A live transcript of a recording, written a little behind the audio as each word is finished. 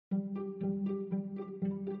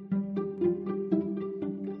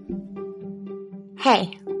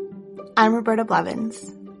Hey, I'm Roberta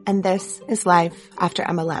Blevins, and this is Life After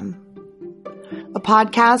MLM, a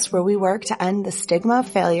podcast where we work to end the stigma of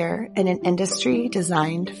failure in an industry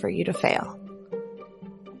designed for you to fail.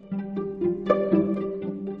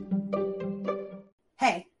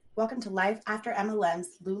 Hey, welcome to Life After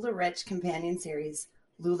MLM's LuLaRich companion series,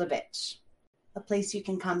 LuLaBitch, a place you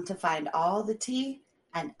can come to find all the tea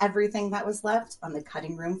and everything that was left on the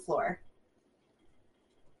cutting room floor.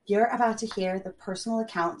 You're about to hear the personal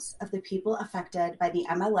accounts of the people affected by the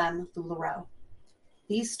MLM LuLaRoe.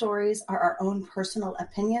 These stories are our own personal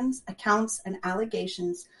opinions, accounts, and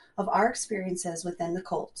allegations of our experiences within the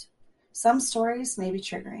cult. Some stories may be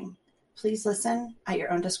triggering. Please listen at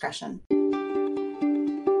your own discretion.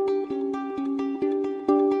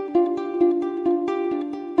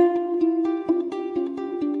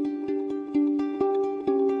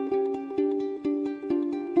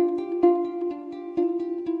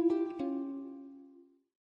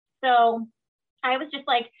 So I was just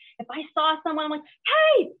like, if I saw someone, I'm like,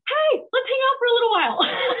 hey, let's hang out for a little while.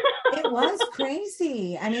 It was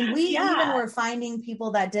crazy. I mean, we even were finding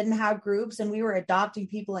people that didn't have groups, and we were adopting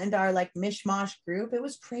people into our like mishmash group. It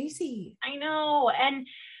was crazy. I know. And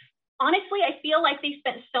honestly, I feel like they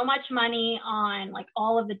spent so much money on like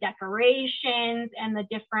all of the decorations and the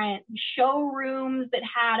different showrooms that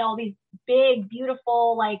had all these big,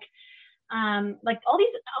 beautiful, like all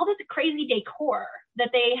this crazy decor that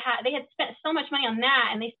they had spent so much money on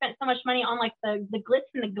that, and they spent so much money on like the glitz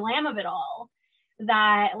and the glam of it all,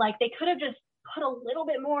 that like they could have just put a little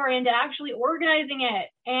bit more into actually organizing it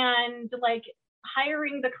and like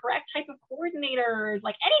hiring the correct type of coordinators,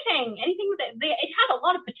 like anything that it had a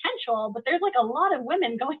lot of potential, but there's like a lot of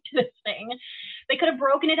women going to this thing. They could have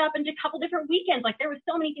broken it up into a couple different weekends. Like there was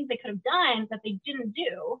so many things they could have done that they didn't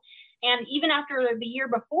do. And even after the year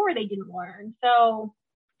before, they didn't learn. So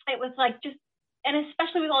it was like just, and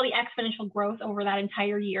especially with all the exponential growth over that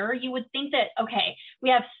entire year, you would think that, okay, we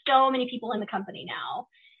have so many people in the company now.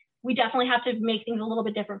 We definitely have to make things a little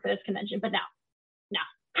bit different for this convention, but no.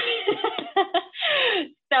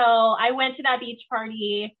 So I went to that beach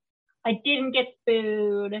party. I didn't get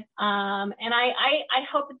food. And I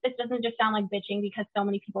hope that this doesn't just sound like bitching because so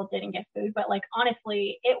many people didn't get food, but like,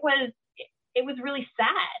 honestly, it was really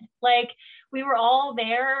sad. Like we were all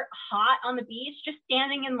there hot on the beach, just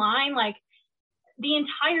standing in line, like the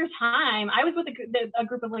entire time. I was with a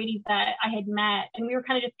group of ladies that I had met, and we were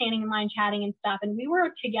kind of just standing in line chatting and stuff. And we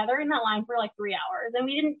were together in that line for like 3 hours, and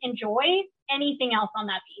we didn't enjoy anything else on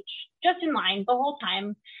that beach, just in line the whole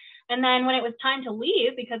time. And then when it was time to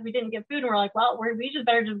leave, because we didn't get food, and we're like, well, we just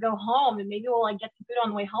better just go home, and maybe we'll like get some food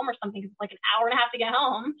on the way home or something, because it's like an hour and a half to get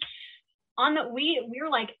home. We were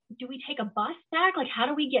like, do we take a bus back? Like, how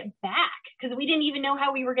do we get back? Because we didn't even know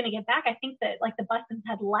how we were going to get back. I think that like the buses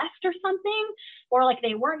had left or something, or like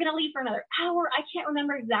they weren't going to leave for another hour. I can't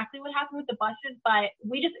remember exactly what happened with the buses, but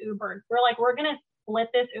we just Ubered. We're like, we're going to split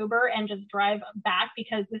this Uber and just drive back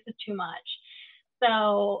because this is too much.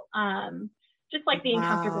 So just like the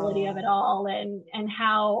uncomfortability of it all and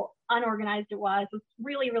how unorganized it was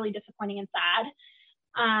really, really disappointing and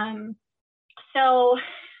sad. So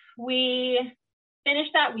we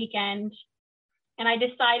finished that weekend, and I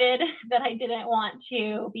decided that I didn't want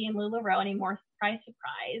to be in LuLaRoe anymore. Surprise,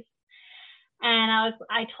 surprise. And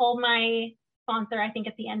I told my sponsor, I think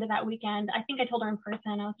at the end of that weekend, I think I told her in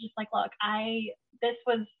person, I was just like, look, this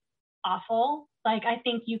was awful. Like, I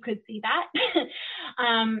think you could see that.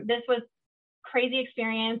 This was crazy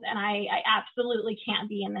experience, and I absolutely can't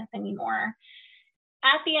be in this anymore.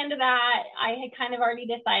 At the end of that, I had kind of already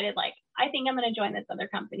decided, like, I think I'm going to join this other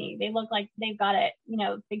company. They look like they've got it,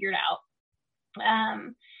 figured out.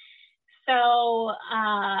 So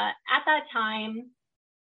at that time,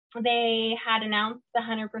 they had announced the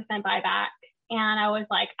 100% buyback, and I was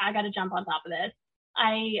like, I got to jump on top of this.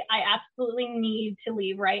 I absolutely need to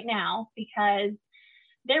leave right now, because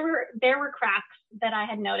there were cracks that I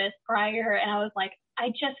had noticed prior, and I was like, I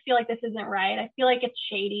just feel like this isn't right. I feel like it's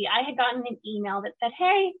shady. I had gotten an email that said,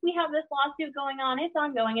 hey, we have this lawsuit going on. It's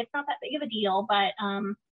ongoing. It's not that big of a deal, but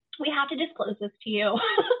we have to disclose this to you.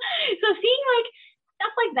 So seeing like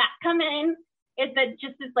stuff like that come in, that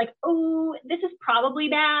just is like, oh, this is probably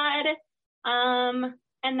bad. And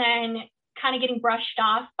then kind of getting brushed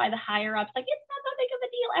off by the higher ups, like, it's not that big of a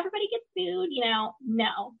deal. Everybody gets sued.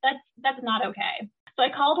 No, that's not okay. So I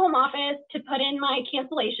called home office to put in my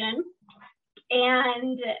cancellation.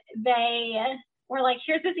 And they were like,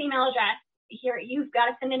 here's this email address. Here, you've got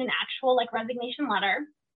to send in an actual like resignation letter.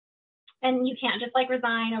 And you can't just like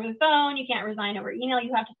resign over the phone. You can't resign over email.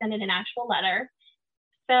 You have to send in an actual letter.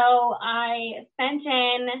 So I sent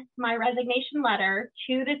in my resignation letter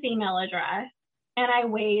to this email address. And I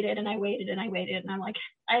waited and I waited and I waited. And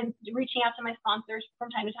I'm reaching out to my sponsors from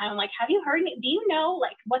time to time. I'm like, have you heard me? Do you know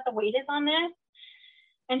like what the wait is on this?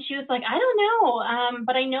 And she was like, I don't know.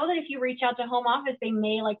 But I know that if you reach out to home office, they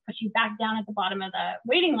may like put you back down at the bottom of the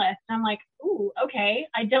waiting list. And I'm like, ooh, okay.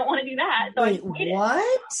 I don't want to do that. So wait,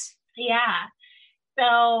 what? Yeah.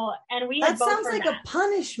 So, and we that sounds like a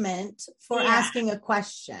punishment for asking a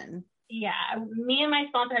question. Yeah, me and my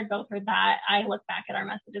sponsor had both heard that. I looked back at our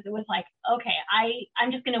messages. It was like, okay,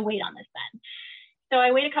 I'm just going to wait on this then. So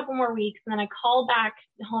I wait a couple more weeks, and then I call back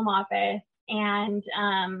the home office, and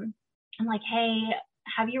I'm like, hey,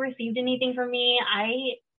 have you received anything from me?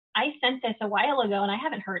 I sent this a while ago, and I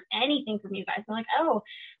haven't heard anything from you guys. I'm like, oh,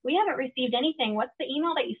 we haven't received anything. What's the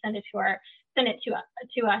email that you send it to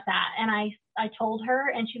us at? And I told her,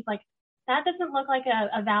 and she's like, that doesn't look like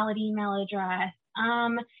a valid email address.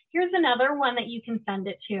 Here's another one that you can send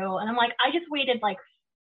it to. And I'm like, I just waited like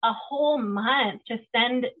a whole month to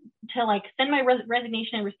send my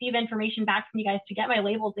resignation and receive information back from you guys to get my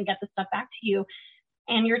labels and get the stuff back to you.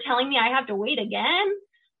 And you're telling me I have to wait again?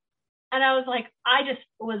 And I was like,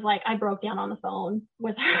 I broke down on the phone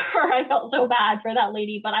with her. I felt so bad for that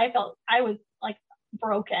lady, but I was like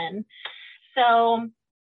broken. So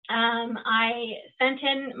I sent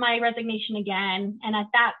in my resignation again. And at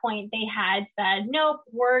that point they had said, nope,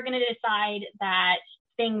 we're going to decide that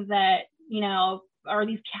things that, are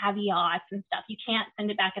these caveats and stuff. You can't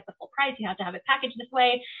send it back at the full price. You have to have it packaged this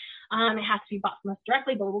way. It has to be bought from us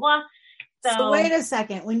directly, blah, blah, blah. So wait a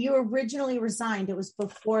second. When you originally resigned, it was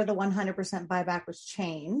before the 100% buyback was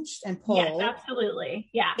changed and pulled. Yes, absolutely.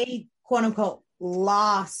 Yeah. They quote unquote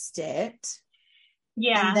lost it.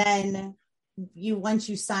 Yeah. And then once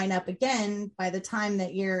you sign up again, by the time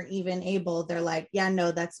that you're even able, they're like, yeah,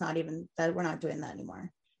 no, we're not doing that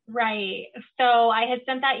anymore. Right. So I had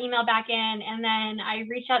sent that email back in, and then I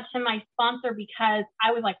reached out to my sponsor because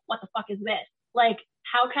I was like, what the fuck is this? Like,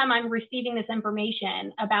 how come I'm receiving this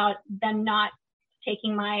information about them not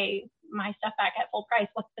taking my stuff back at full price?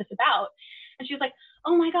 What's this about? And she was like,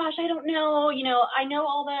 oh my gosh, I don't know. I know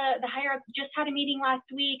all the higher ups just had a meeting last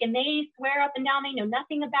week, and they swear up and down they know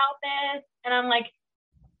nothing about this. And I'm like,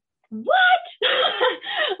 what?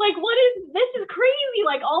 Like, this is crazy.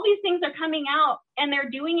 Like, all these things are coming out and they're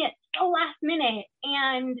doing it so last minute,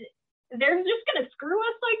 and they're just going to screw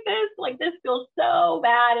us like this. Like, this feels so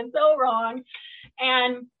bad and so wrong.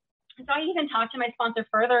 And so I even talked to my sponsor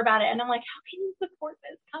further about it, and I'm like, how can you support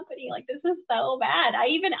this company? Like, this is so bad. I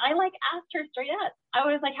asked her straight up. I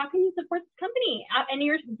was like, how can you support this company? And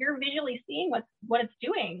you're visually seeing what it's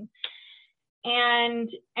doing. And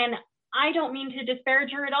I don't mean to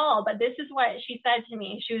disparage her at all, but this is what she said to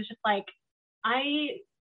me. She was just like,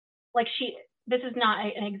 this is not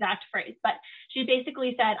an exact phrase, but she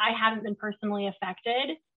basically said, I haven't been personally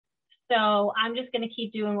affected, so I'm just going to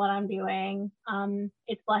keep doing what I'm doing.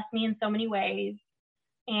 It's blessed me in so many ways.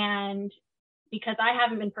 And because I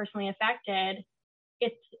haven't been personally affected,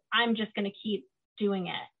 I'm just going to keep doing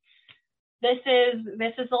it. This is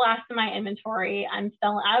the last of my inventory.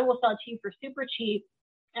 I will sell it to you for super cheap.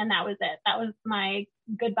 And that was it. That was my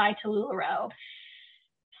goodbye to LuLaRoe.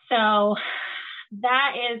 So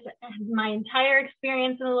that is my entire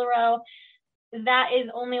experience in LuLaRoe. That is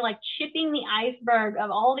only like chipping the iceberg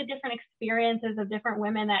of all the different experiences of different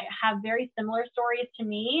women that have very similar stories to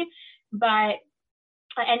me.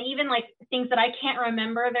 And even like things that I can't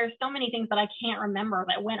remember. There's so many things that I can't remember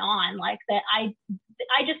that went on, like that I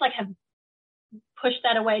just like have push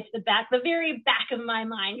that away to the very back of my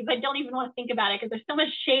mind, because I don't even want to think about it, because there's so much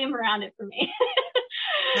shame around it for me.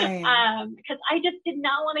 Because I just did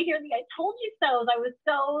not want to hear the I told you so. I was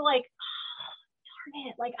so like, oh, darn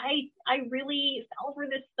it. Like I really fell for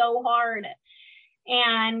this so hard,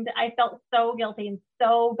 and I felt so guilty and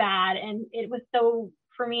so bad. And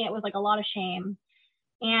for me, it was like a lot of shame.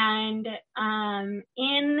 And I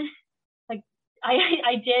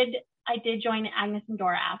did join Agnes and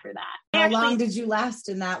Dora after that. How long did you last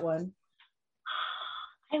in that one?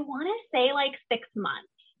 I want to say like 6 months.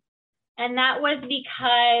 And that was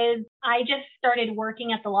because I just started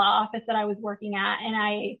working at the law office that I was working at. And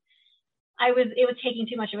it was taking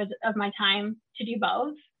too much of my time to do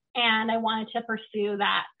both. And I wanted to pursue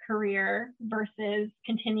that career versus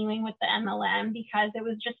continuing with the MLM, because it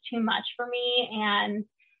was just too much for me. And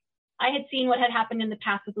I had seen what had happened in the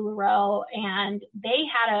past with LuLaRoe, and they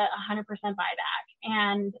had a 100% buyback.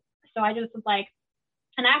 And so I just was like,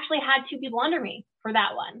 and I actually had 2 people under me for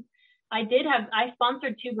that one. I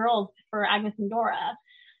sponsored 2 girls for Agnes and Dora,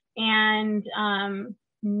 and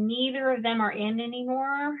neither of them are in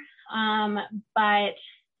anymore. But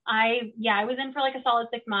I was in for like a solid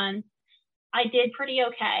 6 months. I did pretty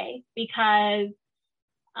okay, because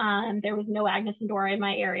There was no Agnes and Dora in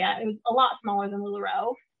my area. It was a lot smaller than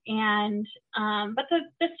LuLaRoe. And, but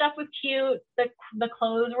the stuff was cute. The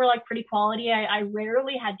clothes were like pretty quality. I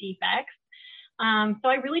rarely had defects. So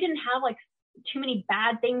I really didn't have like too many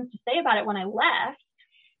bad things to say about it when I left.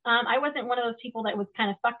 I wasn't one of those people that was kind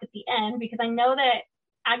of fucked at the end, because I know that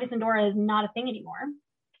Agnes and Dora is not a thing anymore.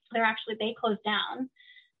 They closed down.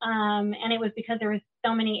 And it was because there was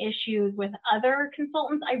so many issues with other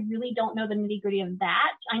consultants. I really don't know the nitty gritty of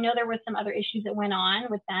that. I know there was some other issues that went on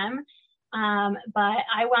with them. But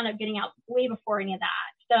I wound up getting out way before any of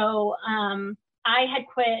that. So, I had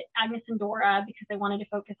quit Agnes and Dora because I wanted to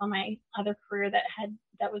focus on my other career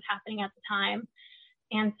that was happening at the time.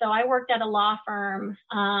 And so I worked at a law firm,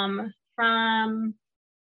 from,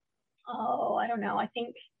 I don't know, I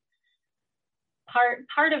think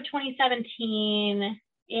part of 2017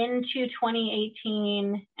 into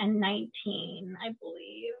 2018 and 19, I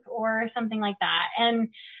believe, or something like that. And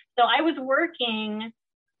so I was working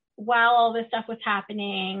while all this stuff was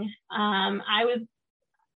happening. I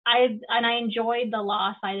enjoyed the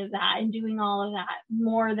law side of that and doing all of that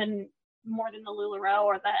more than the LuLaRoe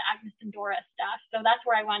or the Agnes and Dora stuff. So that's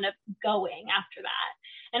where I wound up going after that.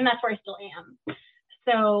 And that's where I still am.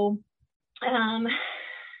 So,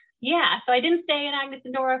 so I didn't stay in Agnes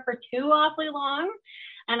and Dora for too awfully long.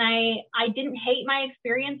 And I didn't hate my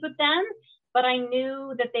experience with them, but I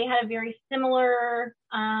knew that they had a very similar,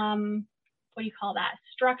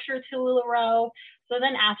 structure to LuLaRoe. So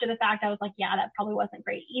then after the fact, I was like, yeah, that probably wasn't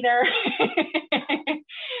great either.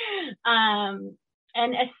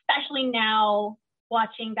 And especially now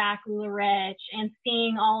watching back LuLaRich and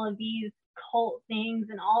seeing all of these cult things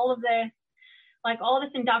and all of this, like all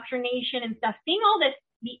this indoctrination and stuff, seeing all this,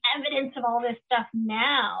 the evidence of all this stuff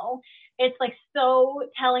now, it's like so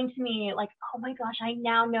telling to me, like, oh my gosh, I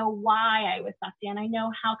now know why I was sucked in. I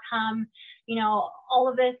know how come, all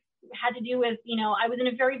of this had to do with, I was in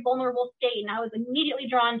a very vulnerable state and I was immediately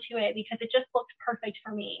drawn to it because it just looked perfect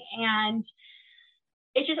for me. And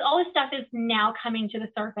it's just, all this stuff is now coming to the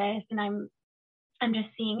surface, and I'm just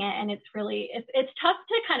seeing it, and it's really, it's tough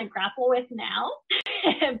to kind of grapple with now,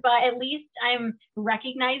 but at least I'm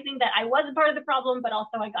recognizing that I was a part of the problem, but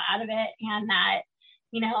also I got out of it, and that,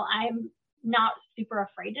 I'm not super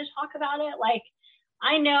afraid to talk about it. Like,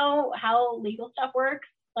 I know how legal stuff works.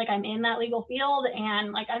 Like, I'm in that legal field,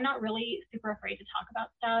 and like, I'm not really super afraid to talk about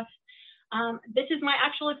stuff. This is my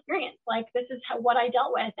actual experience. Like, this is what I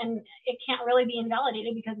dealt with, and it can't really be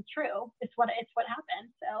invalidated because it's true. It's what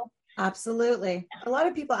happened. So. Absolutely. A lot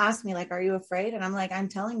of people ask me, like, are you afraid? And I'm like, I'm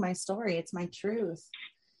telling my story. It's my truth.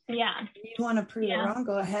 Yeah. If you want to prove it wrong,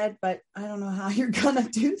 go ahead. But I don't know how you're going to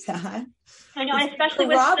do that. I know, it's especially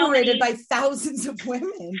corroborated by thousands of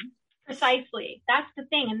women. Precisely. That's the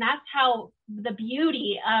thing. And that's how the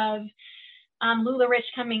beauty of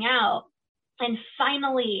LuLaRich coming out. And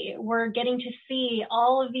finally, we're getting to see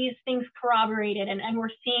all of these things corroborated. And we're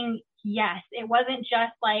seeing, yes, it wasn't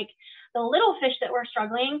just like the little fish that were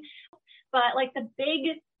struggling, but like the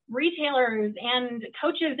big retailers and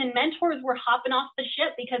coaches and mentors were hopping off the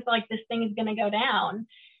ship because like this thing is going to go down.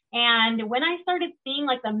 And when I started seeing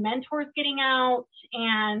like the mentors getting out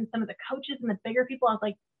and some of the coaches and the bigger people, I was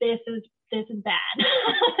like, this is bad.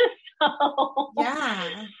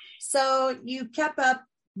 Yeah. So you kept up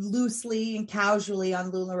loosely and casually on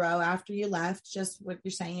LuLaRoe after you left, just what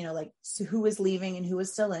you're saying, like, so who was leaving and who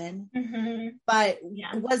was still in. Mm-hmm. But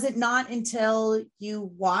was it not until you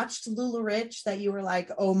watched LuLaRich that you were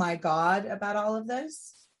like, oh my God, about all of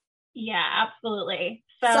this? Yeah, absolutely.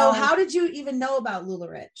 So how did you even know about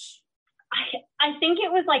LuLaRich? I think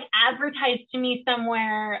it was like advertised to me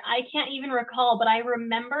somewhere. I can't even recall, but I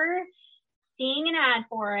remember seeing an ad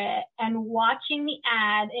for it and watching the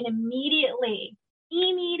ad, and immediately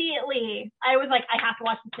I was like, I have to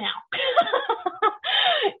watch this now.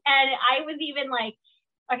 And I was even like,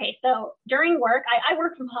 okay, so during work, I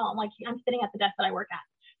work from home, like I'm sitting at the desk that I work at.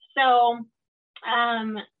 So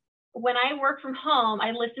when I work from home,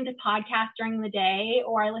 I listen to podcasts during the day,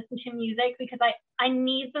 or I listen to music because I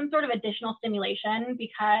need some sort of additional stimulation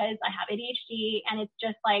because I have ADHD, and it's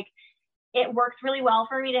just like, it works really well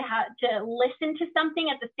for me to listen to something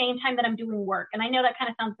at the same time that I'm doing work. And I know that kind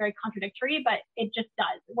of sounds very contradictory, but it just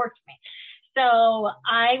does. It works for me. So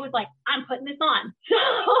I was like, I'm putting this on. So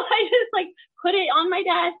I just like put it on my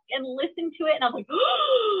desk and listened to it. And I was like,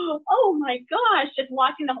 oh my gosh, just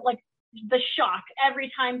watching the shock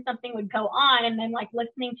every time something would go on. And then like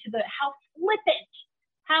listening to how flippant,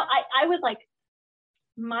 how I was like,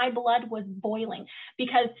 my blood was boiling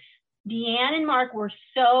because Deanne and Mark were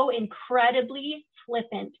so incredibly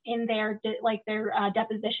flippant in their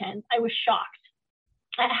depositions. I was shocked.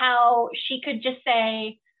 at how she could just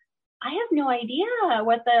say, I have no idea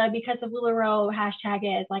what the because of LuLaRoe hashtag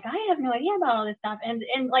is. Like, I have no idea about all this stuff. And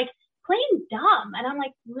like plain dumb. And I'm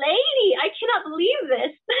like, lady, I cannot believe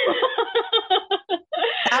this.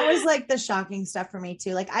 That was like the shocking stuff for me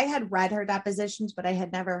too. Like I had read her depositions, but I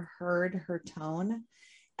had never heard her tone.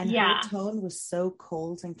 And her tone was so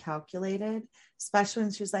cold and calculated, especially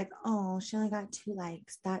when she was like, oh, she only got 2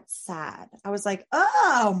 likes. That's sad. I was like,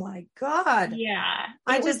 oh my God. Yeah.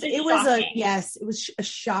 It was a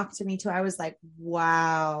shock to me too. I was like,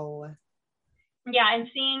 wow. Yeah. And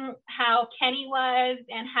seeing how Kenny was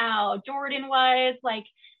and how Jordan was, like,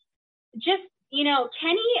 just, you know,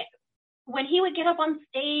 Kenny, when he would get up on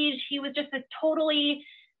stage, he was just a totally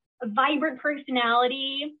vibrant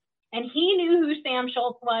personality. And he knew who Sam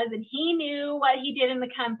Schultz was, and he knew what he did in the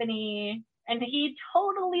company. And he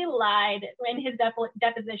totally lied in his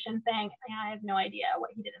deposition saying, I have no idea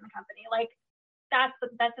what he did in the company. Like,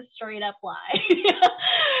 that's a straight up lie.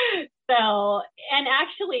 So, and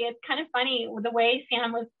actually, it's kind of funny the way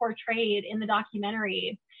Sam was portrayed in the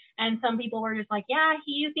documentary. And some people were just like, yeah,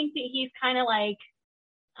 you think that he's kind of like,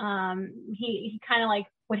 he kind of like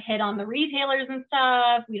would hit on the retailers and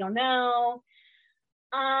stuff. We don't know.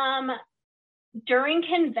 During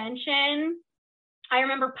convention, I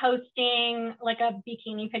remember posting like a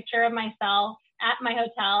bikini picture of myself at my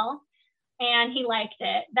hotel, and he liked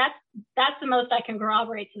it. That's the most I can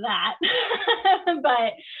corroborate to that.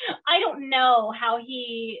 But I don't know how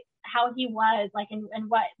he was like, and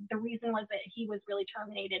what the reason was that he was really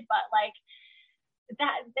terminated. But like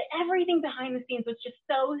everything behind the scenes was just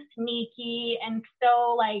so sneaky and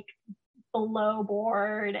so like below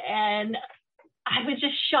board, and I was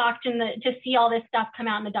just shocked to see all this stuff come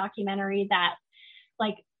out in the documentary that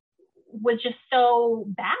like was just so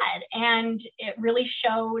bad, and it really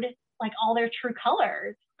showed like all their true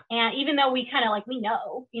colors. And even though we kind of like we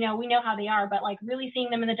know how they are, but like really seeing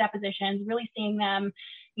them in the depositions, really seeing them,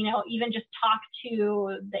 you know, even just talk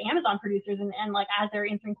to the Amazon producers and like as they're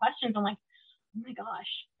answering questions, I'm like, oh my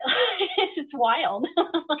gosh, it's wild.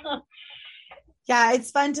 Yeah, it's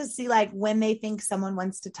fun to see like when they think someone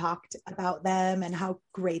wants to talk about them and how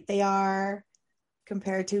great they are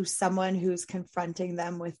compared to someone who's confronting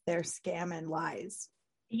them with their scam and lies.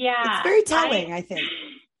 Yeah. It's very telling, I think.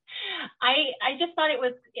 I just thought it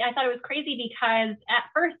was crazy because at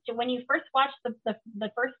first, when you first watch the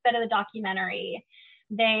first bit of the documentary,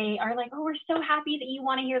 they are like, oh, we're so happy that you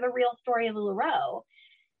want to hear the real story of LuLaRoe.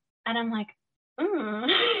 And I'm like,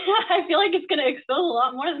 I feel like it's going to expose a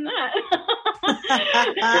lot more than that.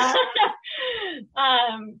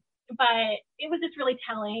 But it was just really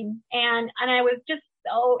telling. And I was just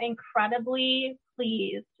so incredibly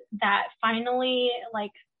pleased that finally,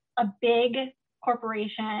 like, a big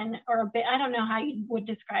corporation or I don't know how you would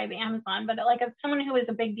describe Amazon, but like someone who is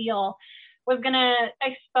a big deal was going to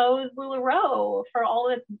expose LuLaRoe for all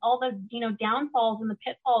the you know downfalls and the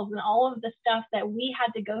pitfalls and all of the stuff that we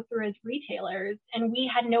had to go through as retailers and we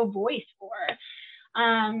had no voice for.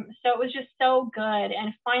 So it was just so good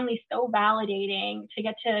and finally so validating to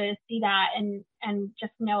get to see that and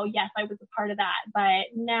just know, yes, I was a part of that, but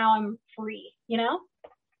now I'm free, you know?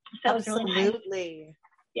 So Absolutely. it was really nice.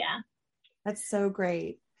 Yeah. That's so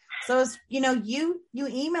great. So, it's, you know, you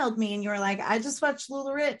emailed me and you were like, I just watched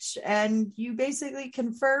LuLaRich, and you basically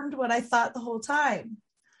confirmed what I thought the whole time.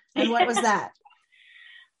 And what was that?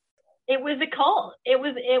 It was a cult. It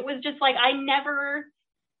was just like, I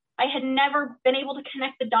had never been able to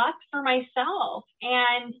connect the dots for myself.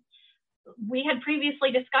 And we had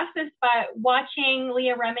previously discussed this, but watching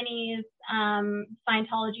Leah Remini's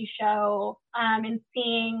Scientology show and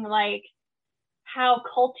seeing like how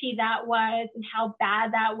culty that was and how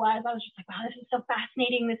bad that was, I was just like, wow, this is so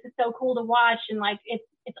fascinating. This is so cool to watch. And like, it's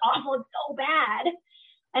awful. It's so bad.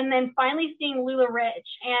 And then finally seeing LuLaRich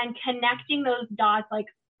and connecting those dots, like,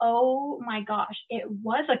 oh my gosh, it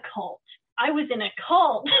was a cult. I was in a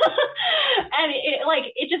cult. And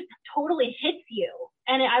it just totally hits you.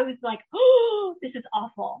 And I was like, oh, this is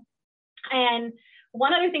awful. And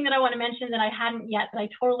one other thing that I want to mention that I hadn't yet, that I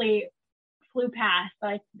totally flew past,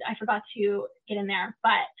 but I forgot to get in there.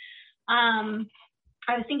 But I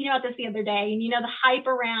was thinking about this the other day, and you know, the hype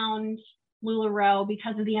around LuLaRoe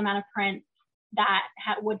because of the amount of prints that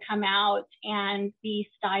would come out and the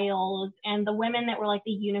styles and the women that were like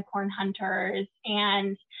the unicorn hunters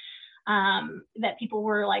and that people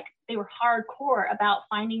were like, they were hardcore about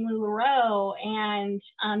finding LuLaRoe, and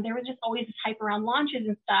there was just always this hype around launches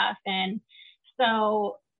and stuff. And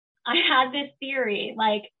so I had this theory,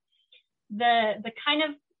 like the kind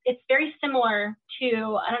of, it's very similar to,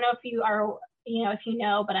 I don't know if you are, you know, if you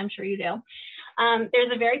know, but I'm sure you do.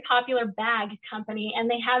 There's a very popular bag company, and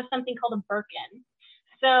they have something called a Birkin.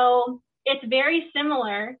 So it's very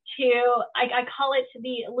similar to, I call it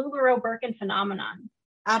the LuLaRoe Birkin phenomenon.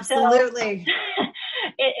 Absolutely. So,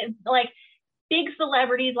 it's like big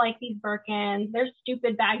celebrities like these Birkins. They're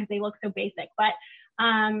stupid bags. They look so basic, but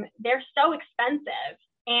they're so expensive,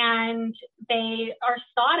 and they are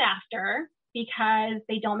sought after because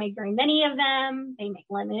they don't make very many of them. They make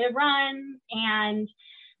limited runs, and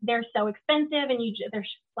they're so expensive, and they're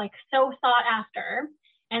like so sought after.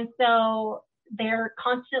 And so they're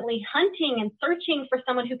constantly hunting and searching for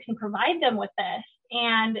someone who can provide them with this.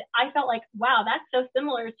 And I felt like, wow, that's so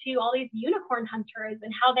similar to all these unicorn hunters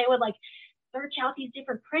and how they would like search out these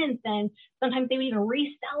different prints, and sometimes they would even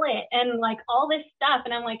resell it and like all this stuff.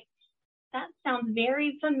 And I'm like, that sounds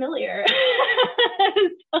very familiar.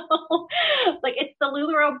 So, like, it's the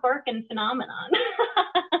LuLaRoe Birkin phenomenon.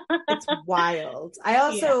 It's wild. I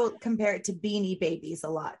also compare it to Beanie Babies a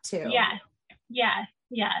lot too. Yes.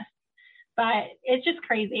 But it's just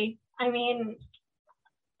crazy. I mean,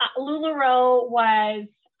 LuLaRoe was,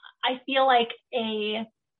 I feel like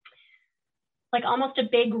almost a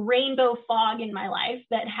big rainbow fog in my life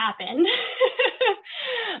that happened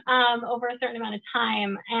over a certain amount of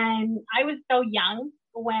time. And I was so young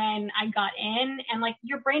when I got in, and like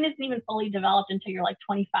your brain isn't even fully developed until you're like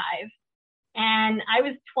 25. And I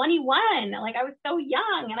was 21, like I was so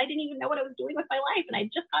young, and I didn't even know what I was doing with my life. And I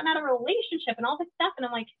just gotten out of a relationship and all this stuff. And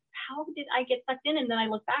I'm like, how did I get sucked in? And then I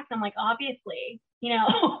look back and I'm like, obviously,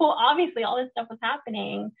 obviously all this stuff was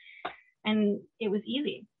happening, and it was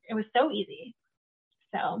easy. It was so easy.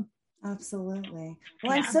 So. Absolutely.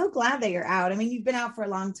 Well, I'm so glad that you're out. I mean, you've been out for a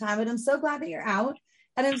long time, but I'm so glad that you're out.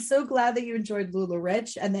 And I'm so glad that you enjoyed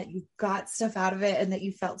LuLaRich and that you got stuff out of it, and that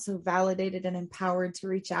you felt so validated and empowered to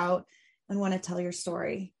reach out and want to tell your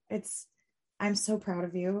story. I'm so proud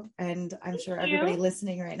of you. And I'm sure everybody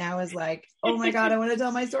listening right now is like, oh my God, I want to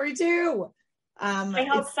tell my story too. I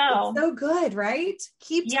hope so. It's so good, right?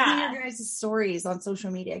 Keep telling your guys' stories on social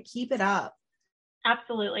media. Keep it up.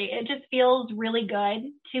 Absolutely. It just feels really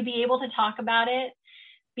good to be able to talk about it,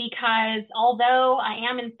 because although I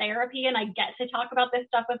am in therapy and I get to talk about this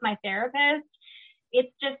stuff with my therapist,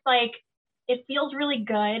 it's just like, it feels really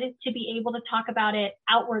good to be able to talk about it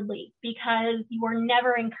outwardly, because you were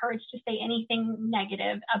never encouraged to say anything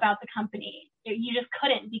negative about the company. You just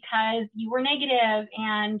couldn't, because you were negative,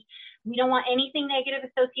 and we don't want anything negative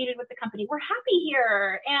associated with the company. We're happy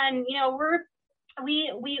here. And,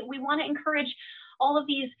 we want to encourage all of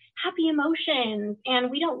these happy emotions,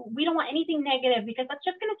 and we don't want anything negative, because that's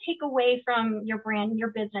just going to take away from your brand and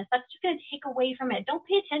your business. That's just going to take away from it. Don't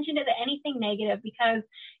pay attention to anything negative, because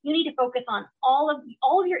you need to focus on all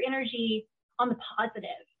of your energy on the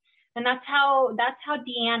positive. And that's how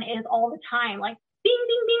Deanne is all the time, like being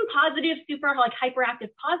positive, super like hyperactive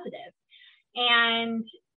positive. And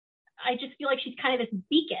I just feel like she's kind of this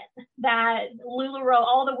beacon that LuLaRoe,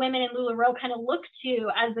 all the women in LuLaRoe kind of look to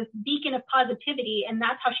as this beacon of positivity, and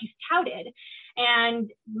that's how she's touted. And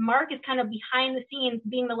Mark is kind of behind the scenes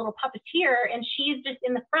being the little puppeteer, and she's just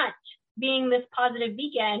in the front being this positive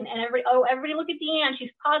beacon. And everybody look at Deanne, she's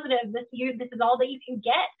positive. This is all that you can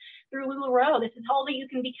get through LuLaRoe. This is all that you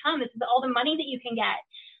can become. This is all the money that you can get.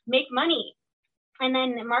 Make money. And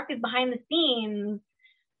then Mark is behind the scenes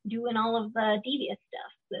doing all of the devious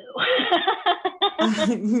stuff. So.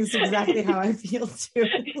 That's exactly how I feel too.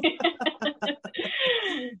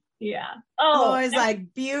 Yeah. It's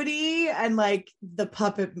like beauty and like the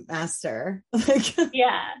puppet master.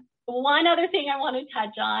 Yeah. One other thing I want to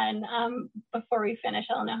touch on before we finish,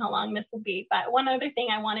 I don't know how long this will be, but one other thing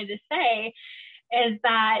I wanted to say is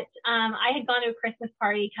that I had gone to a Christmas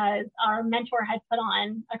party because our mentor had put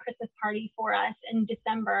on a Christmas party for us in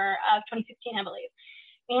December of 2016, I believe.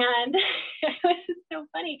 And it was so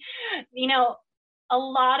funny. A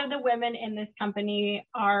lot of the women in this company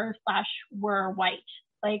were white,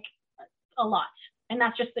 like a lot. And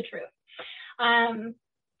that's just the truth. And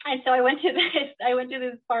so I went to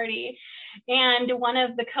this party, and one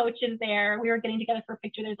of the coaches there, we were getting together for a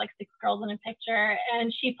picture. There's like 6 girls in a picture,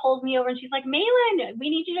 and she pulls me over and she's like, Maelen, we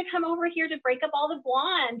need you to come over here to break up all the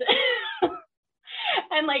blonde.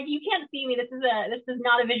 And like, you can't see me. This is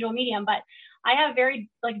not a visual medium, but I have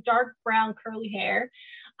very like dark brown curly hair.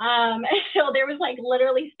 So there was like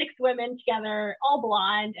literally 6 women together, all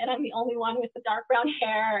blonde, and I'm the only one with the dark brown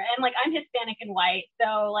hair, and like I'm Hispanic and white.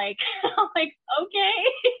 So like, I'm like, okay.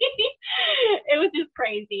 It was just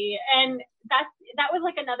crazy. And that was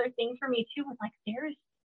like another thing for me too, was like, there's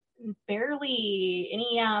barely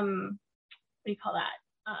any, what do you call that?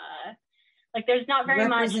 Like there's not very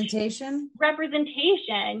much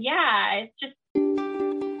representation. Yeah. It's just.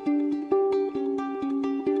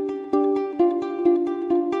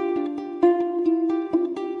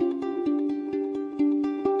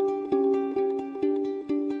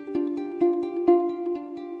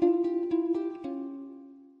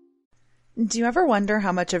 Do you ever wonder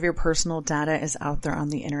how much of your personal data is out there on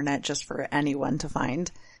the internet just for anyone to find?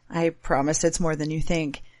 I promise it's more than you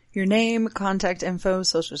think. Your name, contact info,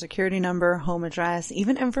 social security number, home address,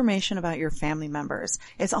 even information about your family members.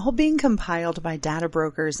 It's all being compiled by data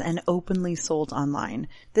brokers and openly sold online.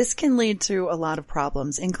 This can lead to a lot of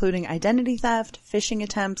problems, including identity theft, phishing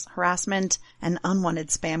attempts, harassment, and unwanted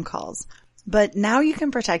spam calls. But now you can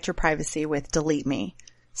protect your privacy with Delete Me.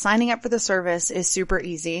 Signing up for the service is super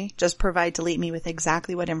easy. Just provide Delete Me with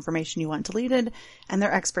exactly what information you want deleted, and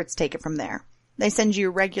their experts take it from there. They send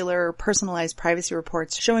you regular, personalized privacy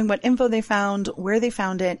reports showing what info they found, where they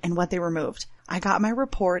found it, and what they removed. I got my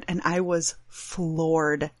report and I was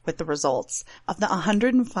floored with the results. Of the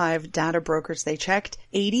 105 data brokers they checked,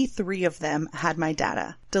 83 of them had my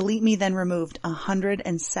data. Delete Me then removed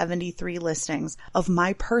 173 listings of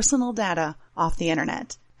my personal data off the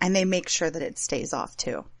internet. And they make sure that it stays off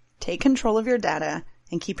too. Take control of your data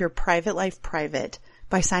and keep your private life private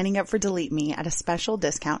by signing up for Delete Me at a special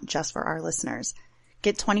discount just for our listeners.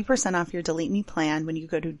 Get 20% off your Delete Me plan when you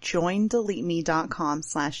go to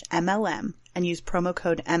joindeleteme.com/MLM and use promo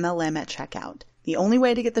code MLM at checkout. The only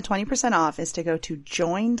way to get the 20% off is to go to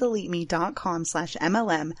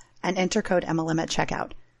joindeleteme.com/MLM and enter code MLM at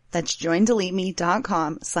checkout. That's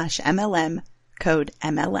joindeleteme.com/MLM, code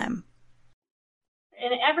MLM.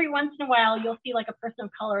 And every once in a while, you'll see like a person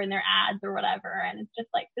of color in their ads or whatever. And it's just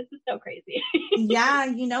like, this is so crazy. Yeah,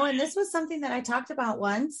 and this was something that I talked about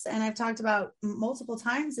once, and I've talked about multiple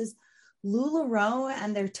times, is LuLaRoe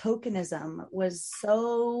and their tokenism was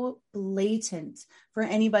so blatant for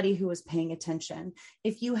anybody who was paying attention.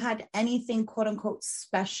 If you had anything, quote unquote,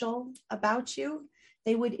 special about you,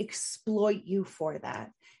 they would exploit you for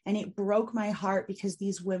that. And it broke my heart because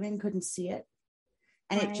these women couldn't see it.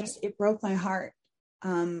 And Right. it broke my heart.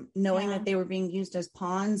 Knowing that they were being used as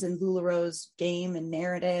pawns in LuLaRoe's game and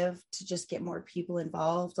narrative to just get more people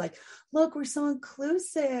involved. Like, look, we're so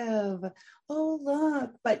inclusive. Oh,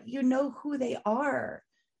 look, but you know who they are.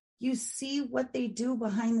 You see what they do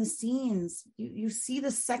behind the scenes. You see the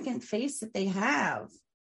second face that they have.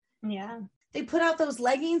 Yeah. They put out those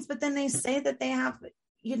leggings, but then they say that they have,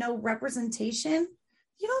 representation.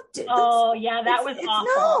 You don't do. Oh, yeah, that was awful.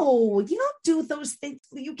 No, you don't do those things.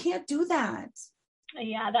 You can't do that.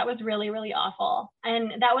 Yeah, that was really, really awful.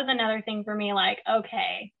 And that was another thing for me, like,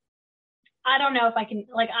 okay, I don't know if I can,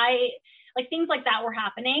 things like that were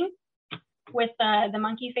happening with the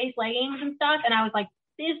monkey face leggings and stuff. And I was like,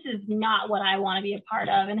 this is not what I want to be a part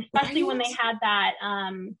of. And especially when they had that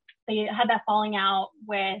falling out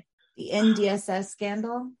with the NDSS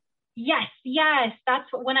scandal. Yes. That's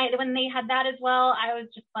when they had that as well. I was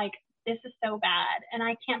just like, this is so bad. And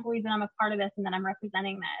I can't believe that I'm a part of this and that I'm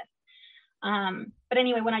representing this. But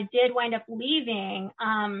anyway, when I did wind up leaving,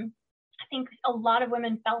 I think a lot of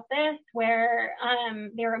women felt this, where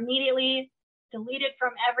they were immediately deleted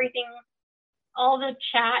from everything, all the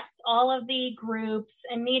chats, all of the groups,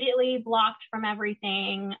 immediately blocked from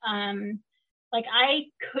everything. Like, I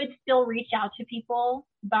could still reach out to people,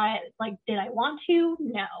 but like, did I want to?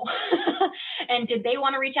 No. And did they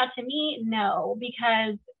want to reach out to me? No,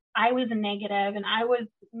 because I was a negative and I was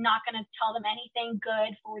not going to tell them anything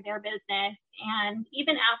good for their business. And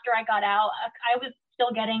even after I got out, I was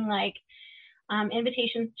still getting like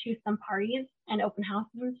invitations to some parties and open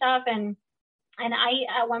houses and stuff. And I,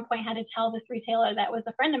 at one point, had to tell this retailer that was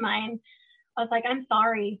a friend of mine, I was like, I'm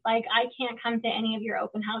sorry, like, I can't come to any of your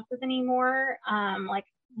open houses anymore. Like,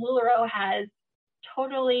 LuLaRoe has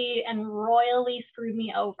totally and royally screwed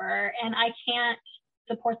me over, and I can't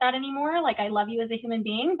support that anymore. Like, I love you as a human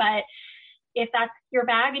being, but if that's your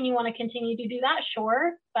bag and you want to continue to do that,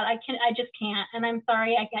 sure, but I just can't. And I'm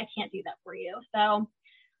sorry, I can't do that for you. So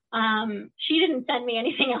she didn't send me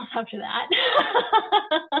anything else after that.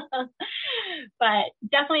 But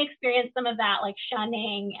definitely experienced some of that, like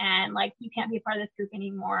shunning and like, you can't be a part of this group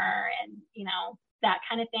anymore, and that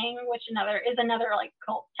kind of thing, which is another like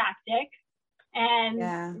cult tactic. And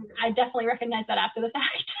I definitely recognize that after the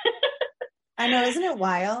fact. I know, isn't it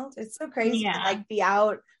wild? It's so crazy to like be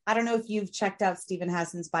out. I don't know if you've checked out Stephen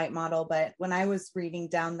Hassan's Bite model, but when I was reading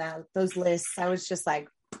down those lists, I was just like,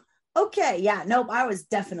 okay, yeah, nope, I was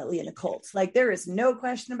definitely in a cult. Like, there is no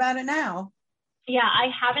question about it now. Yeah, I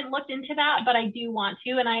haven't looked into that, but I do want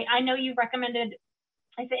to. And I know you recommended,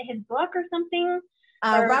 is it his book or something?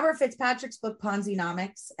 Robert Fitzpatrick's book,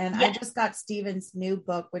 Ponzi-nomics. And I just got Stephen's new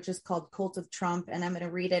book, which is called Cult of Trump. And I'm going to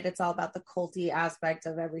read it. It's all about the culty aspect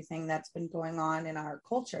of everything that's been going on in our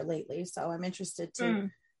culture lately. So I'm interested to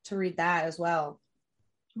read that as well.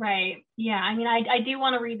 Right. Yeah. I mean, I do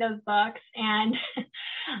want to read those books. And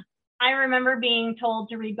I remember being told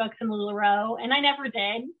to read books in LuLaRoe, and I never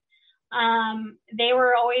did. They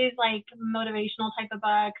were always like motivational type of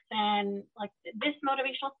books and like this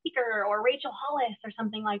motivational speaker or Rachel Hollis or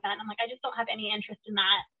something like that. And I'm like, I just don't have any interest in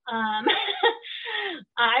that.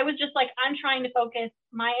 I was just like, I'm trying to focus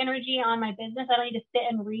my energy on my business. I don't need to sit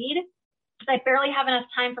and read because I barely have enough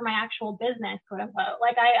time for my actual business, quote unquote.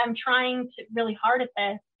 Like I'm trying to really hard at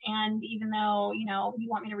this. And even though, you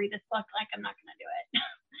want me to read this book, like I'm not going to do it.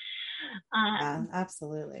 Yeah,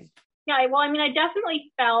 absolutely. Yeah. Well, I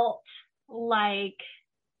definitely felt like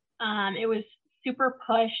it was super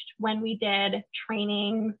pushed when we did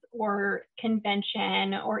trainings or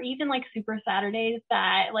convention or even like super Saturdays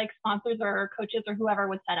that like sponsors or coaches or whoever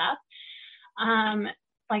would set up.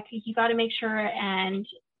 Like you got to make sure and,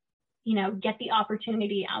 get the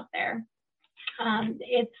opportunity out there.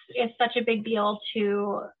 It's such a big deal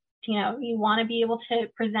to, you want to be able to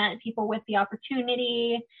present people with the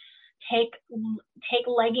opportunity. Take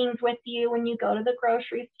leggings with you when you go to the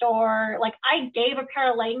grocery store. Like I gave a pair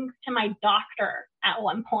of leggings to my doctor at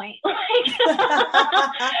one point. Like,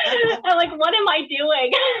 I'm like, what am I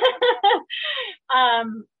doing?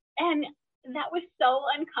 And that was so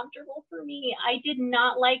uncomfortable for me. I did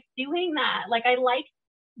not like doing that. Like I liked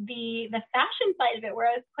the fashion side of it where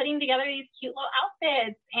I was putting together these cute little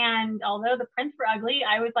outfits. And although the prints were ugly,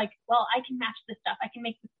 I was like, well, I can match this stuff. I can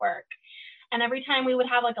make this work. And every time we would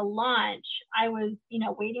have like a launch, I was,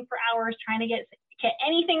 waiting for hours trying to get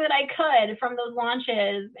anything that I could from those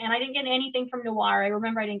launches. And I didn't get anything from Noir. I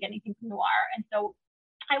remember I didn't get anything from Noir. And so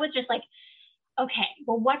I was just like, okay,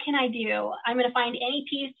 well, what can I do? I'm going to find any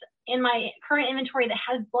piece in my current inventory that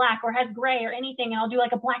has black or has gray or anything. And I'll do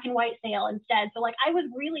like a black and white sale instead. So like, I was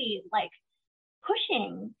really like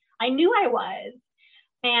pushing. I knew I was.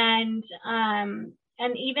 And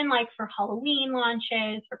even like for Halloween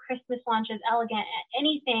launches, for Christmas launches, elegant,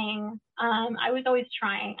 anything, I was always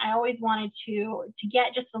trying. I always wanted to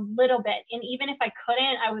get just a little bit. And even if I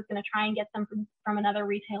couldn't, I was going to try and get them from another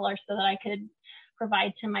retailer so that I could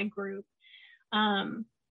provide to my group.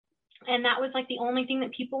 And that was like the only thing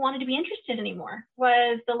that people wanted to be interested in anymore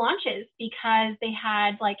was the launches because they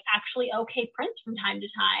had like actually okay prints from time to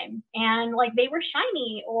time. And like they were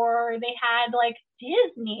shiny or they had like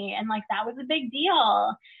Disney and like that was a big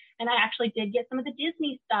deal. And I actually did get some of the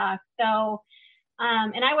Disney stuff. So,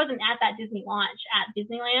 and I wasn't at that Disney launch at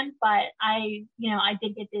Disneyland, but I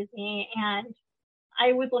did get Disney and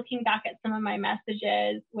I was looking back at some of my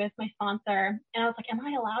messages with my sponsor and I was like, am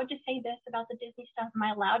I allowed to say this about the Disney stuff? Am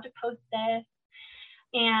I allowed to post this?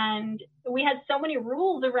 And we had so many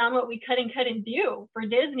rules around what we could and couldn't do for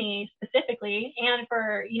Disney specifically and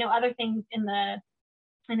for, other things in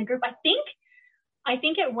the group. I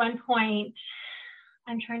think at one point,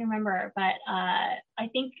 I'm trying to remember, but I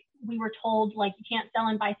think we were told like you can't sell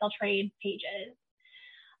and buy, sell, trade pages.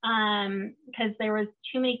 Because there was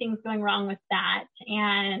too many things going wrong with that.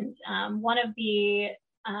 And one of the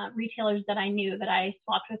retailers that I knew that I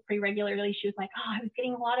swapped with pretty regularly, she was like, oh, I was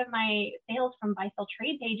getting a lot of my sales from buy, sell,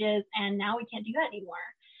 trade pages, and now we can't do that anymore.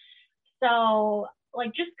 So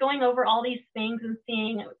like just going over all these things and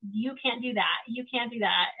seeing you can't do that, you can't do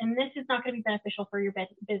that, and this is not going to be beneficial for your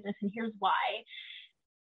business, and here's why.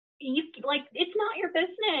 It's not your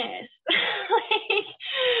business.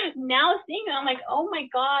 Like now seeing it, I'm like, oh my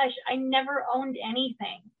gosh, I never owned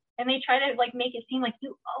anything. And they try to like make it seem like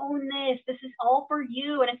you own this. This is all for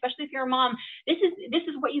you. And especially if you're a mom, this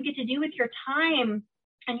is what you get to do with your time.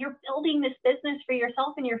 And you're building this business for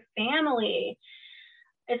yourself and your family.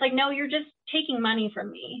 It's like, no, you're just taking money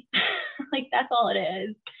from me. Like that's all it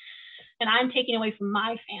is. And I'm taking away from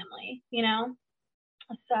my family,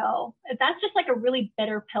 So that's just like a really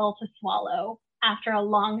bitter pill to swallow after a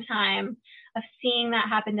long time of seeing that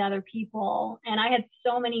happen to other people. And I had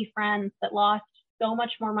so many friends that lost so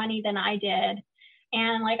much more money than I did.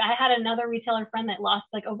 And like I had another retailer friend that lost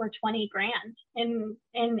like over 20 grand in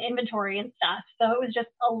inventory and stuff. So it was just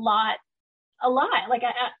a lot. Like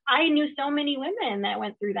I knew so many women that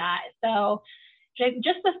went through that. So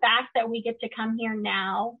just the fact that we get to come here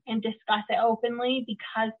now and discuss it openly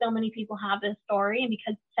because so many people have this story and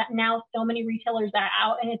because now so many retailers are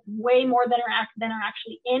out and it's way more than are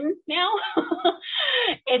actually in now.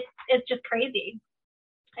 It's just crazy.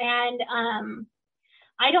 And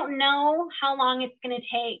I don't know how long it's going to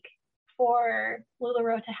take for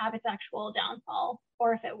LuLaRoe to have its actual downfall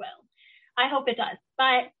or if it will. I hope it does,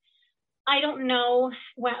 but I don't know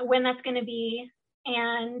when that's going to be.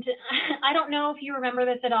 And I don't know if you remember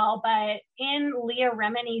this at all, but in Leah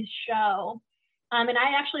Remini's show, and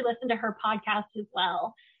I actually listened to her podcast as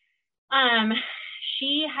well.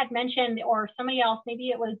 She had mentioned, or somebody else, maybe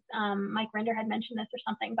it was Mike Render had mentioned this or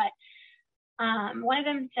something, but One of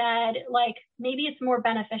them said, like, maybe it's more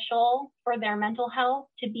beneficial for their mental health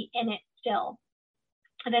to be in it still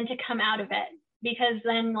than to come out of it. Because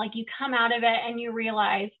then, like, you come out of it and you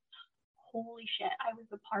realize, holy shit, I was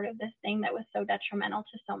a part of this thing that was so detrimental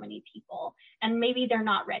to so many people. And maybe they're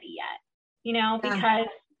not ready yet, you know, because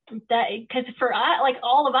for us, like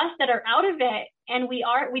all of us that are out of it, and we've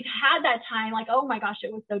had that time, like, oh my gosh,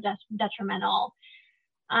 it was so detrimental.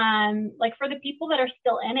 Like for the people that are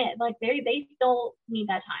still in it, like they still need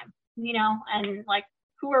that time, you know, and like,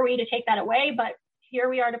 who are we to take that away? But here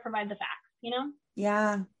we are to provide the facts, you know?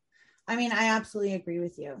 Yeah. I mean, I absolutely agree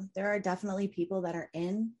with you. There are definitely people that are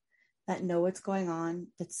in, that know what's going on,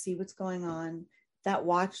 that see what's going on, that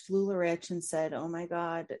watched LuLaRich and said, oh my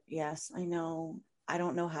God, yes, I know. I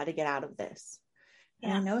don't know how to get out of this.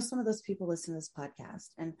 And I know some of those people listen to this podcast,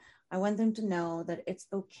 and I want them to know that it's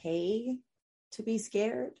okay to be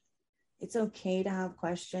scared. It's okay to have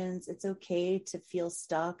questions. It's okay to feel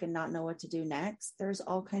stuck and not know what to do next. There's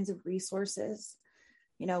all kinds of resources.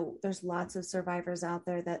 You know, there's lots of survivors out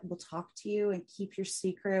there that will talk to you and keep your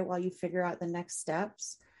secret while you figure out the next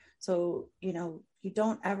steps. So, you know, you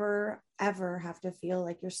don't ever have to feel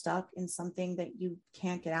like you're stuck in something that you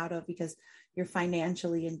can't get out of because you're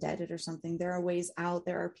financially indebted or something. There are ways out.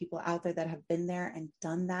 There are people out there that have been there and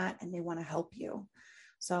done that, and they want to help you.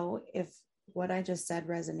 So if what I just said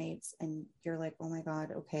resonates and you're like, oh my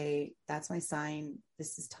God, okay, that's my sign.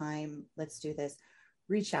 This is time. Let's do this.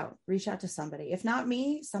 Reach out to somebody. If not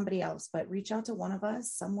me, somebody else, but reach out to one of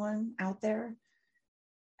us, someone out there,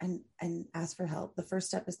 and ask for help. The first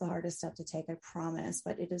step is the hardest step to take, I promise,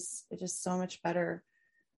 but it is so much better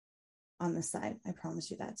on this side. I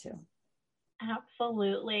promise you that too.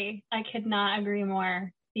 Absolutely. I could not agree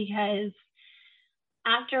more, because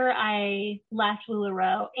after I left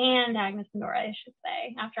LuLaRoe and Agnes and Dora, I should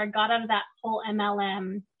say, after I got out of that whole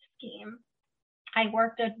MLM scheme, I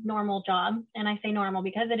worked a normal job. And I say normal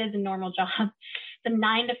because it is a normal job. It's a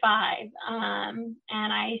 9 to 5. And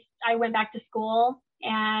I went back to school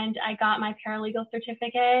and I got my paralegal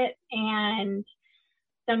certificate. And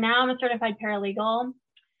so now I'm a certified paralegal.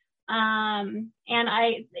 And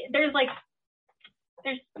there's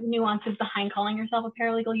nuances behind calling yourself a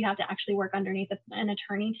paralegal. You have to actually work underneath an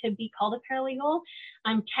attorney to be called a paralegal.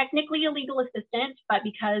 I'm technically a legal assistant, but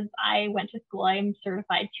because I went to school, I'm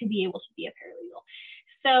certified to be able to be a paralegal.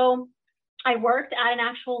 So I worked at an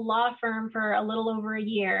actual law firm for a little over a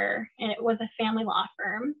year, and it was a family law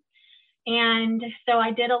firm. And so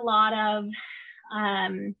I did a lot of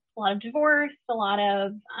divorce, a lot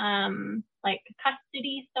of like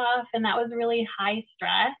custody stuff, and that was really high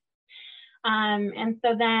stress. And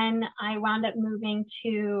so then I wound up moving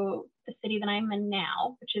to the city that I'm in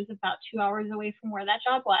now, which is about 2 hours away from where that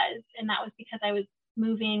job was. And that was because I was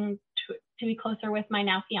moving to be closer with my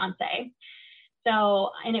now fiance. So,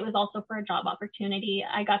 and it was also for a job opportunity.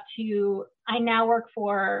 I now work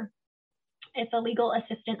it's a legal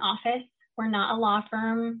assistant office. We're not a law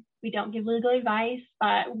firm. We don't give legal advice,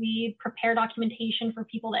 but we prepare documentation for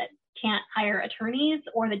people that can't hire attorneys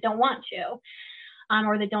or that don't want to.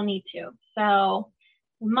 Or that don't need to. So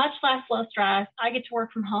much less low stress. I get to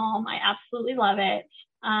work from home. I absolutely love it.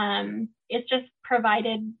 It's just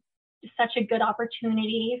provided such a good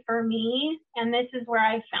opportunity for me. And this is where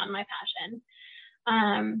I've found my passion.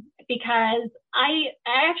 Because I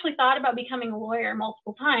actually thought about becoming a lawyer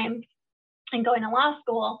multiple times and going to law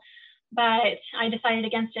school, but I decided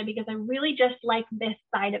against it because I really just like this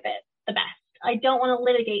side of it the best. I don't want to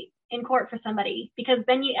litigate in court for somebody, because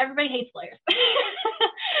then everybody hates lawyers.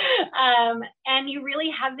 And you really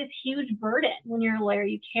have this huge burden when you're a lawyer.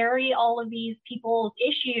 You carry all of these people's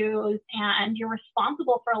issues and you're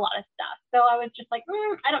responsible for a lot of stuff. So I was just like,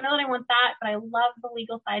 I don't know that I want that, but I love the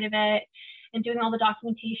legal side of it and doing all the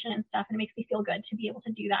documentation and stuff. And it makes me feel good to be able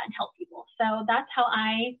to do that and help people. So that's how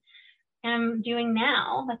I am doing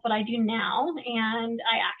now. That's what I do now. And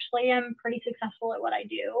I actually am pretty successful at what I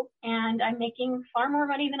do. And I'm making far more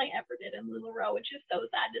money than I ever did in LuLaRoe, which is so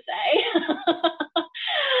sad to say.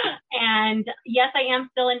 And yes, I am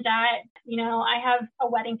still in debt. You know, I have a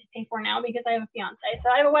wedding to pay for now because I have a fiance. So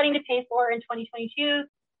I have a wedding to pay for in 2022.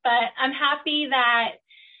 But I'm happy that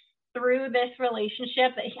through this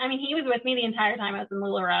relationship, he was with me the entire time I was in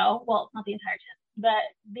LuLaRoe. Well, not the entire time. But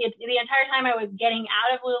the entire time I was getting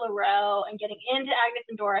out of LuLaRoe and getting into Agnes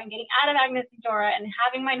and Dora and getting out of Agnes and Dora and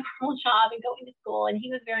having my normal job and going to school. And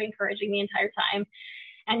he was very encouraging the entire time.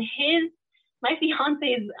 And my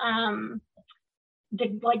fiance's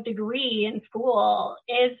degree in school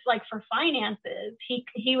is like for finances.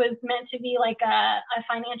 He was meant to be like a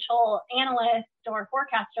financial analyst or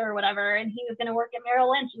forecaster or whatever. And he was going to work at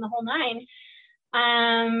Merrill Lynch and the whole nine.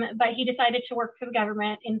 But he decided to work for the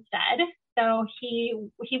government instead. So he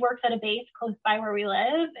works at a base close by where we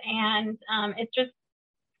live, and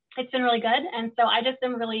it's been really good. And so I just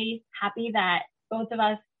am really happy that both of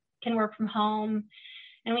us can work from home,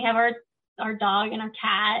 and we have our dog and our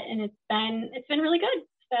cat, and it's been really good.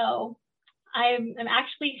 So I'm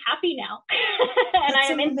actually happy now, and I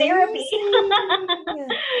am in therapy.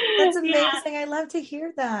 That's amazing. I love to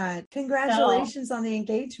hear that. Congratulations on the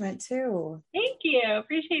engagement too. Thank you.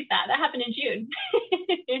 Appreciate that. That happened in June.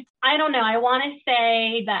 I don't know. I want to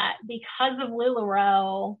say that because of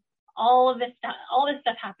LuLaRoe, all this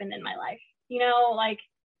stuff happened in my life. Like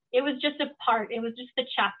it was just a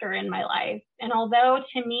chapter in my life. And although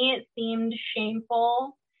to me it seemed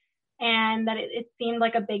shameful and that it seemed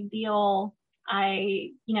like a big deal,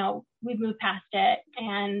 we've moved past it,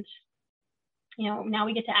 and now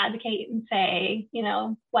we get to advocate and say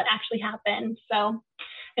what actually happened. So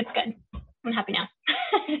it's good. I'm happy now.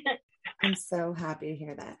 I'm so happy to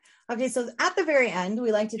hear that. Okay, so at the very end,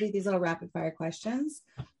 we like to do these little rapid fire questions.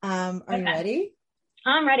 Are you ready?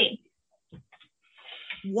 I'm ready.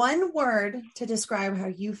 One word to describe how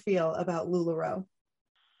you feel about LuLaRoe.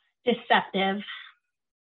 Deceptive.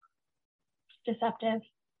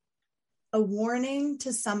 A warning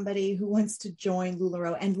to somebody who wants to join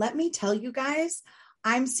LuLaRoe. And let me tell you guys,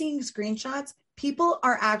 I'm seeing screenshots. People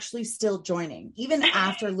are actually still joining, even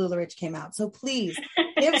after LuLaRich came out. So please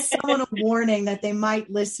give someone a warning that they might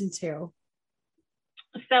listen to.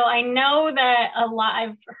 So I know that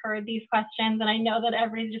I've heard these questions, and I know that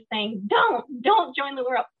everybody's just saying, don't join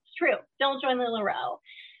LuLaRoe. It's true. Don't join LuLaRoe.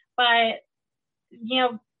 But,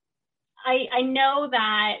 I know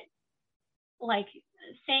that like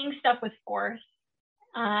saying stuff with force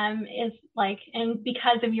is like, and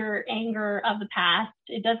because of your anger of the past,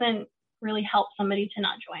 it doesn't really help somebody to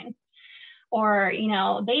not join. Or,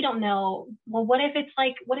 they don't know, well, what if it's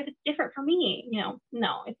different for me?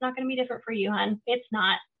 No, it's not going to be different for you, hon. It's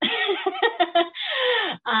not.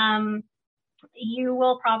 You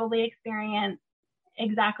will probably experience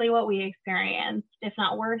exactly what we experienced, if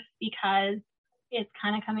not worse, because it's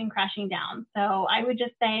kind of coming crashing down. So I would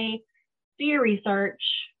just say, do your research,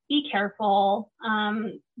 be careful.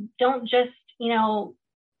 Don't just,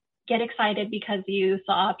 get excited because you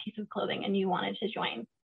saw a piece of clothing and you wanted to join.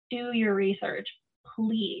 Do your research,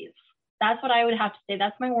 please. That's what I would have to say.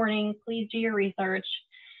 That's my warning. Please do your research.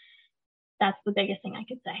 That's the biggest thing I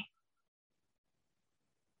could say.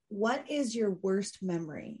 What is your worst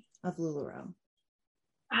memory of LuLaRoe?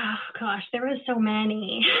 Oh gosh, there were so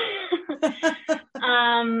many.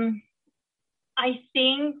 I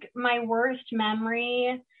think my worst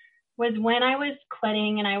memory was when I was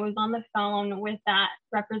quitting and I was on the phone with that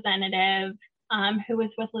representative who was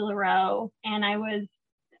with LuLaRoe, and I was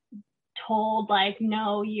told like,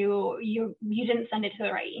 no, you didn't send it to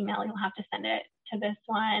the right email. You'll have to send it to this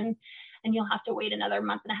one, and you'll have to wait another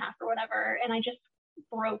month and a half or whatever. And I just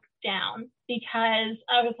broke down because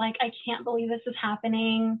I was like, I can't believe this is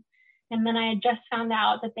happening. And then I had just found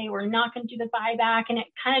out that they were not going to do the buyback, and it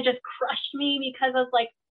kind of just crushed me because I was like,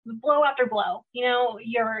 blow after blow.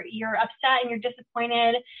 You're upset and you're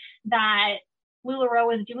disappointed that LuLaRoe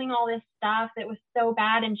was doing all this stuff that was so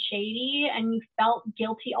bad and shady, and you felt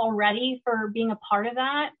guilty already for being a part of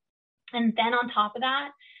that. And then on top of that,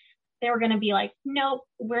 they were going to be like, nope,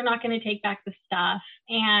 we're not going to take back the stuff.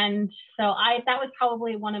 And so that was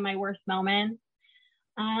probably one of my worst moments.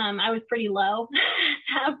 I was pretty low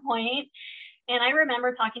at that point. And I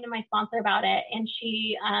remember talking to my sponsor about it, and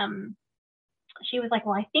she was like,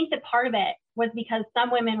 well, I think that part of it was because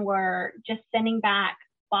some women were just sending back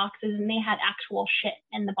boxes and they had actual shit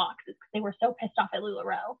in the boxes because they were so pissed off at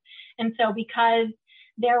LuLaRoe. And so because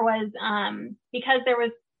there was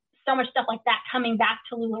so much stuff like that coming back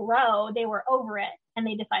to LuLaRoe, they were over it and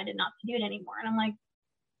they decided not to do it anymore. And I'm like,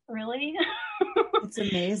 really? It's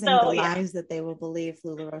amazing the lies that they will believe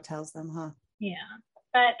LuLaRoe tells them, huh? Yeah.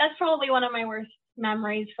 But that's probably one of my worst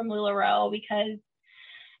memories from LuLaRoe because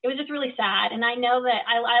it was just really sad. And I know that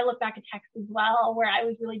I look back at texts as well where I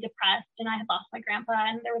was really depressed and I had lost my grandpa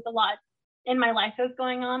and there was a lot in my life that was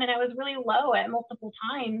going on and I was really low at multiple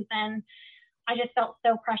times and I just felt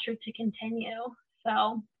so pressured to continue.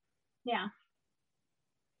 So, yeah.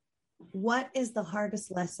 What is the hardest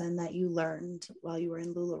lesson that you learned while you were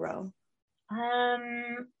in LuLaRoe?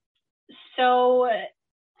 So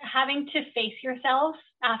having to face yourself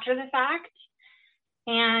after the fact,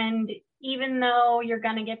 and even though you're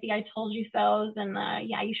going to get the I told you so's and the,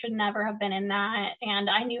 yeah, you should never have been in that. And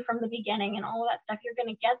I knew from the beginning and all of that stuff, you're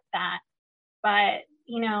going to get that. But,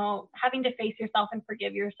 having to face yourself and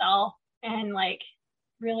forgive yourself and like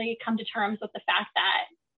really come to terms with the fact that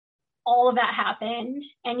all of that happened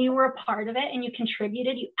and you were a part of it and you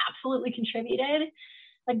contributed, you absolutely contributed.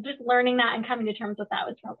 Like just learning that and coming to terms with that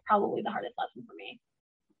was probably the hardest lesson for me.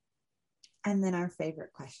 And then our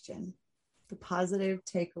favorite question, the positive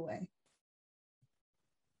takeaway.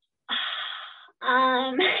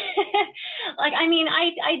 Like, I mean,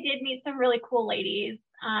 I did meet some really cool ladies.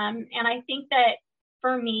 And I think that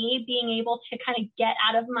for me, being able to kind of get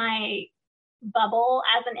out of my bubble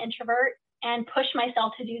as an introvert and push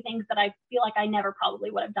myself to do things that I feel like I never probably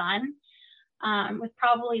would have done was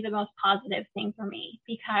probably the most positive thing for me,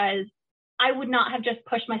 because I would not have just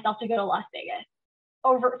pushed myself to go to Las Vegas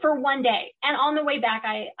for one day. And on the way back,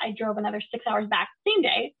 I drove another 6 hours back, same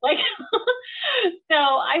day. Like, so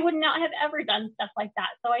I would not have ever done stuff like that.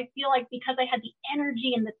 So I feel like because I had the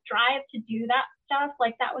energy and the drive to do that stuff,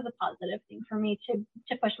 like that was a positive thing for me to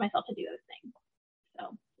push myself to do those things.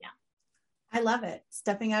 So, yeah. I love it.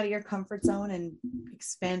 Stepping out of your comfort zone and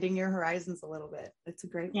expanding your horizons a little bit. It's a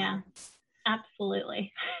great one. Yeah,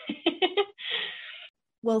 absolutely.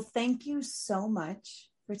 Well, thank you so much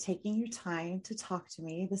for taking your time to talk to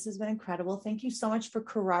me. This has been incredible. Thank you so much for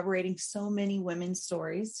corroborating so many women's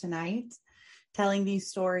stories tonight, telling these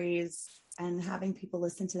stories and having people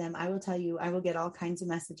listen to them. I will tell you, I will get all kinds of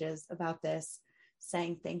messages about this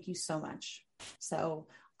saying thank you so much. So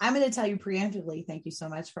I'm going to tell you preemptively, thank you so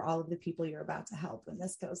much for all of the people you're about to help when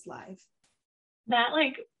this goes live. That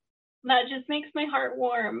just makes my heart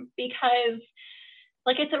warm, because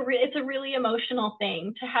like it's a really emotional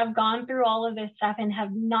thing to have gone through all of this stuff and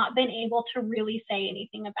have not been able to really say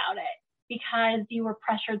anything about it because you were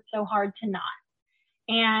pressured so hard to not.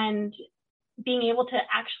 And being able to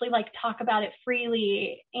actually like talk about it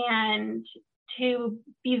freely and to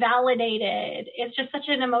be validated, it's just such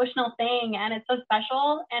an emotional thing, and it's so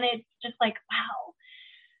special. And it's just like, wow,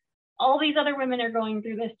 all these other women are going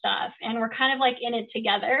through this stuff and we're kind of like in it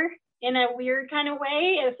together in a weird kind of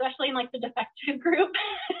way, especially in like the defective group.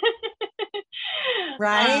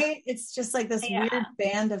 Right? It's just like this weird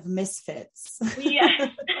band of misfits. Yes.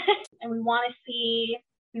 And we want to see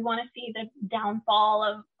the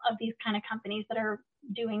downfall of these kind of companies that are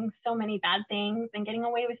doing so many bad things and getting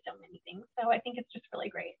away with so many things. So I think it's just really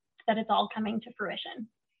great that it's all coming to fruition.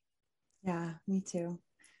 Yeah, me too.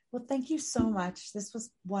 Well, thank you so much. This was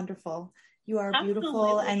wonderful. You are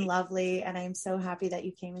beautiful Absolutely. and lovely, and I am so happy that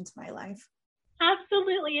you came into my life.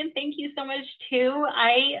 Absolutely. And thank you so much too.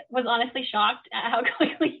 I was honestly shocked at how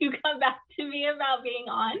quickly you got back to me about being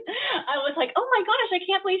on. I was like, oh my gosh, I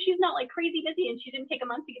can't believe she's not like crazy busy and she didn't take a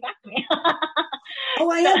month to get back to me.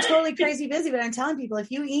 Oh, I am totally crazy busy, but I'm telling people, if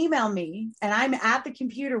you email me and I'm at the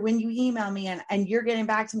computer when you email me and you're getting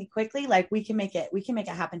back to me quickly, like we can make it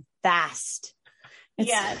happen fast.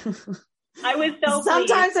 Yes. I was so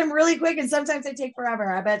sometimes pleased. I'm really quick and sometimes I take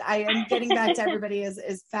forever, but I am getting back to everybody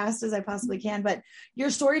as fast as I possibly can. But your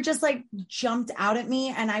story just like jumped out at me,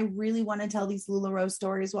 and I really want to tell these LuLaRoe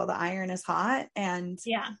stories while the iron is hot. And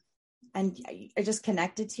I just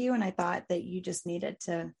connected to you, and I thought that you just needed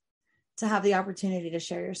to have the opportunity to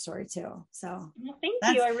share your story too. So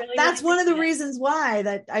thank you. That's one of the reasons why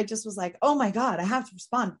that I just was like, oh my God, I have to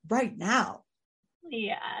respond right now.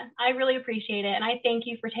 Yeah, I really appreciate it. And I thank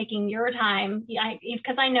you for taking your time,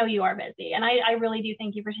 because I know you are busy. And I really do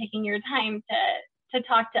thank you for taking your time to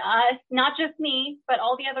talk to us, not just me, but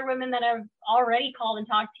all the other women that have already called and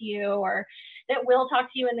talked to you, or that will talk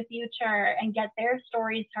to you in the future and get their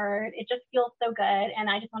stories heard. It just feels so good. And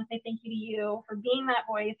I just want to say thank you to you for being that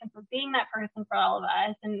voice and for being that person for all of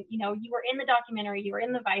us. And, you know, you were in the documentary, you were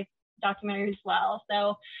in the Vice documentary as well.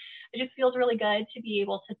 So it just feels really good to be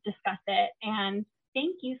able to discuss it. And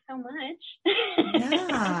thank you so much.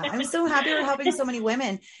 Yeah, I'm so happy we're helping so many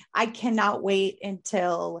women. I cannot wait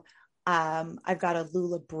until I've got a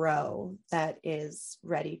LuLaB bro that is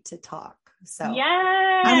ready to talk. So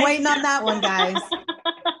yes. I'm waiting on that one, guys.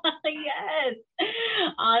 Yes.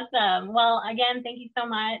 Awesome. Well, again, thank you so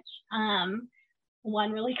much.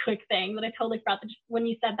 One really quick thing that I totally forgot that when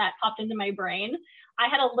you said that popped into my brain. I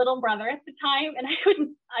had a little brother at the time, and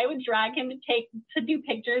I would drag him to do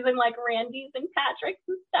pictures in like Randy's and Patrick's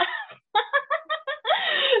and stuff.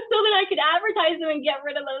 So that I could advertise them and get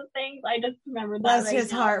rid of those things. I just remembered that. Bless his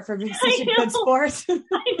heart for being such a good sport. I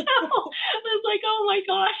know. I was like, oh my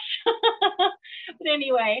gosh. But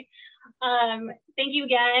anyway, thank you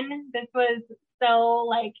again. This was so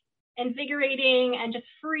like invigorating and just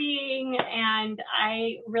freeing, and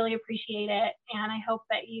I really appreciate it. And I hope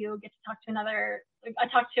that you get to I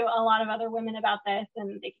talked to a lot of other women about this,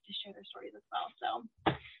 and they get to share their stories as well.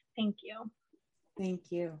 So thank you.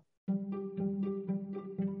 Thank you.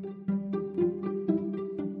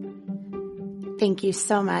 Thank you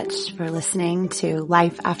so much for listening to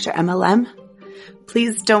Life After MLM.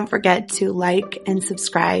 Please don't forget to like and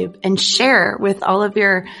subscribe and share with all of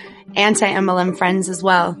your anti-MLM friends as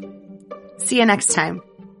well. See you next time.